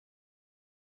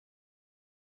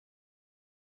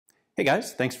Hey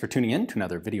guys, thanks for tuning in to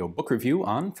another video book review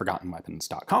on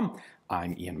ForgottenWeapons.com.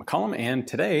 I'm Ian McCollum, and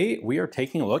today we are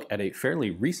taking a look at a fairly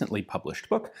recently published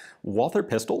book, Walther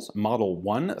Pistols, Model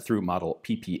 1 through Model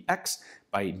PPX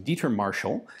by Dieter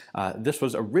Marschall. This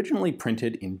was originally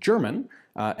printed in German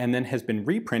and then has been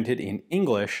reprinted in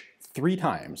English 3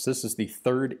 times. This is the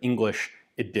third English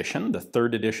edition. The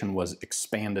third edition was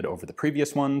expanded over the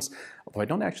previous ones, although I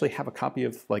don't actually have a copy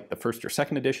of like the first or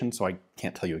second edition, so I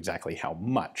can't tell you exactly how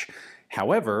much.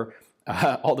 However,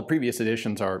 all the previous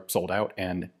editions are sold out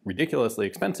and ridiculously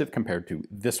expensive compared to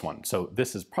this one. So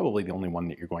this is probably the only one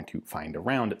that you're going to find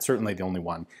around. It's certainly the only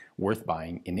one worth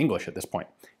buying in English at this point.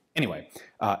 Anyway,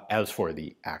 as for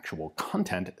the actual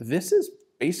content, this is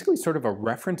basically sort of a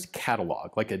reference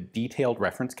catalog, like a detailed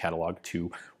reference catalog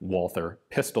to Walther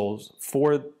pistols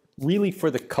really for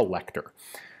the collector.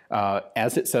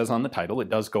 As it says on the title,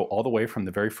 it does go all the way from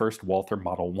the very first Walther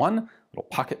Model 1, little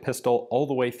pocket pistol, all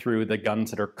the way through the guns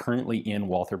that are currently in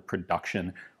Walther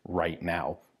production right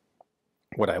now.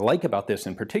 What I like about this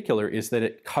in particular is that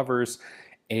it covers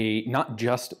not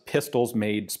just pistols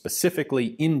made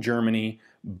specifically in Germany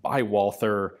by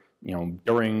Walther,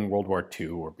 during World War II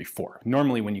or before.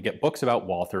 Normally when you get books about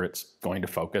Walther, it's going to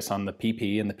focus on the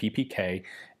PP and the PPK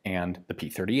and the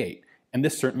P38. And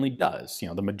this certainly does.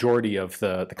 The majority of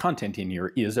the content in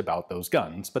here is about those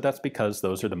guns, but that's because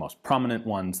those are the most prominent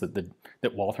ones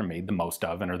that Walther made the most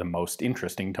of and are the most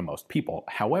interesting to most people.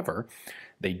 However,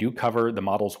 they do cover the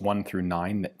models 1 through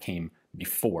 9 that came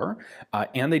before,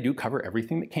 and they do cover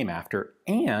everything that came after,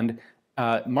 and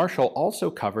Marschall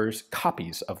also covers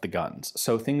copies of the guns.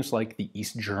 So things like the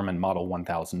East German Model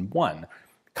 1001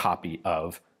 copy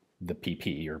of the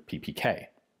PP or PPK.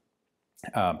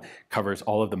 Covers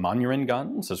all of the Manurhin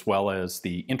guns, as well as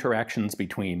the interactions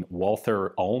between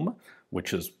Walther Ulm,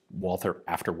 which is Walther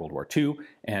after World War II,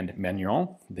 and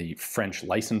Manurhin, the French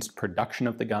licensed production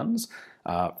of the guns.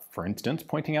 For instance,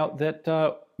 pointing out that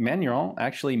Manurhin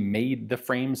actually made the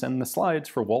frames and the slides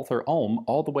for Walther Ulm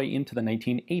all the way into the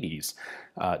 1980s,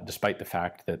 despite the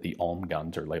fact that the Ulm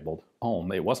guns are labeled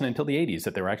Ulm. It wasn't until the 80s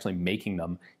that they were actually making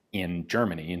them in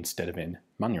Germany instead of in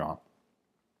Manurhin.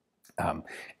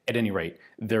 At any rate,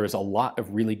 there is a lot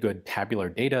of really good tabular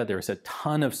data. There's a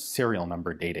ton of serial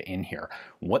number data in here.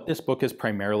 What this book is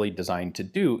primarily designed to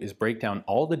do is break down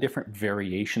all the different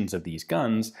variations of these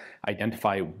guns,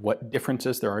 identify what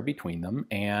differences there are between them,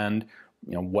 and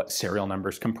what serial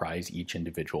numbers comprise each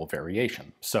individual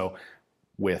variation. So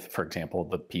with, for example,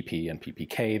 the PP and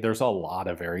PPK, there's a lot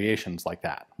of variations like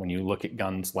that. When you look at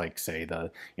guns like, say, the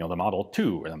Model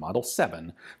 2 or the Model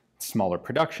 7, smaller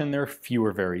production, there are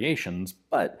fewer variations,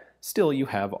 but still you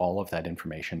have all of that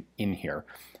information in here.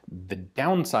 The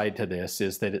downside to this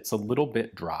is that it's a little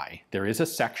bit dry. There is a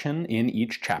section in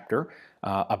each chapter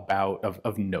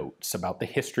of notes about the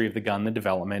history of the gun, the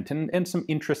development, and some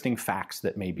interesting facts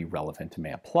that may be relevant and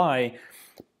may apply.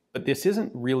 But this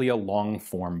isn't really a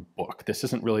long-form book. This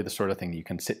isn't really the sort of thing that you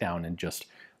can sit down and just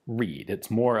read. It's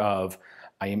more of,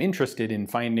 I am interested in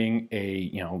finding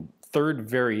a, third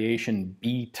variation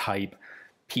B-type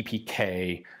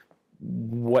PPK.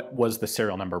 What was the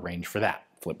serial number range for that?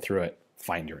 Flip through it,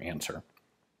 find your answer.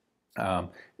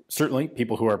 Certainly,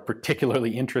 people who are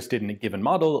particularly interested in a given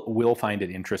model will find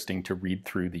it interesting to read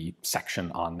through the section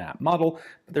on that model,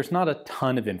 but there's not a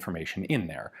ton of information in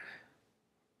there.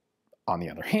 On the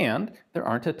other hand, there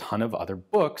aren't a ton of other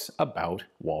books about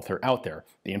Walther out there.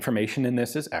 The information in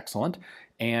this is excellent,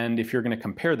 and if you're going to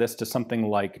compare this to something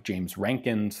like James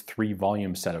Rankin's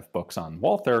 3-volume set of books on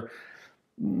Walther,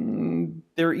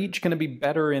 they're each going to be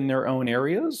better in their own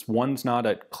areas. One's not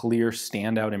a clear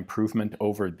standout improvement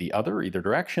over the other, either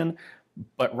direction,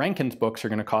 but Rankin's books are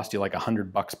going to cost you like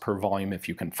 $100 per volume if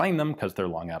you can find them because they're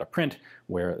long out of print,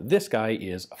 where this guy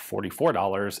is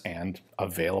 $44 and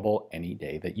available any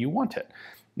day that you want it.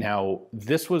 Now,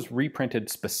 this was reprinted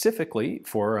specifically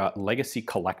for Legacy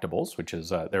Collectibles, which is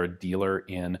they're a dealer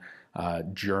in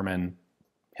German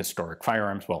historic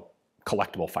firearms, well,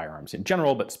 collectible firearms in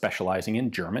general, but specializing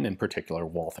in German, in particular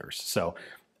Walthers. So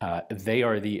they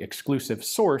are the exclusive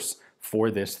source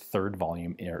for this third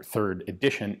volume or third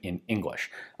edition in English.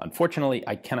 Unfortunately,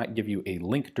 I cannot give you a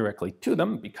link directly to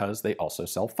them because they also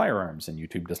sell firearms, and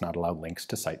YouTube does not allow links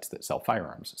to sites that sell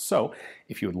firearms. So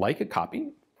if you would like a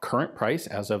copy, current price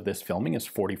as of this filming is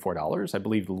 $44. I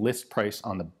believe list price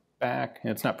on the back,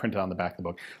 it's not printed on the back of the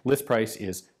book, list price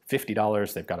is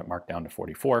 $50. They've got it marked down to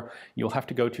 $44. You'll have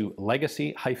to go to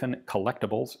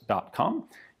legacy-collectibles.com.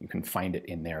 You can find it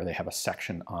in there. They have a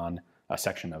section of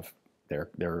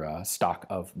their stock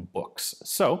of books.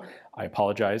 So I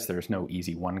apologize, there's no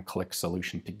easy one-click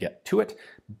solution to get to it,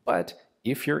 but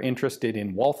if you're interested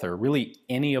in Walther, really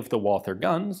any of the Walther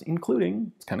guns,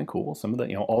 including, it's kind of cool, some of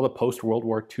the, all the post-World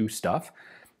War II stuff,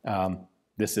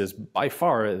 this is by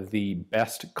far the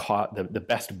best the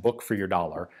best book for your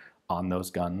dollar on those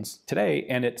guns today,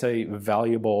 and it's a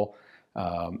valuable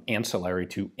ancillary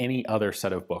to any other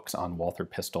set of books on Walther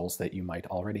pistols that you might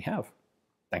already have.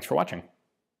 Thanks for watching.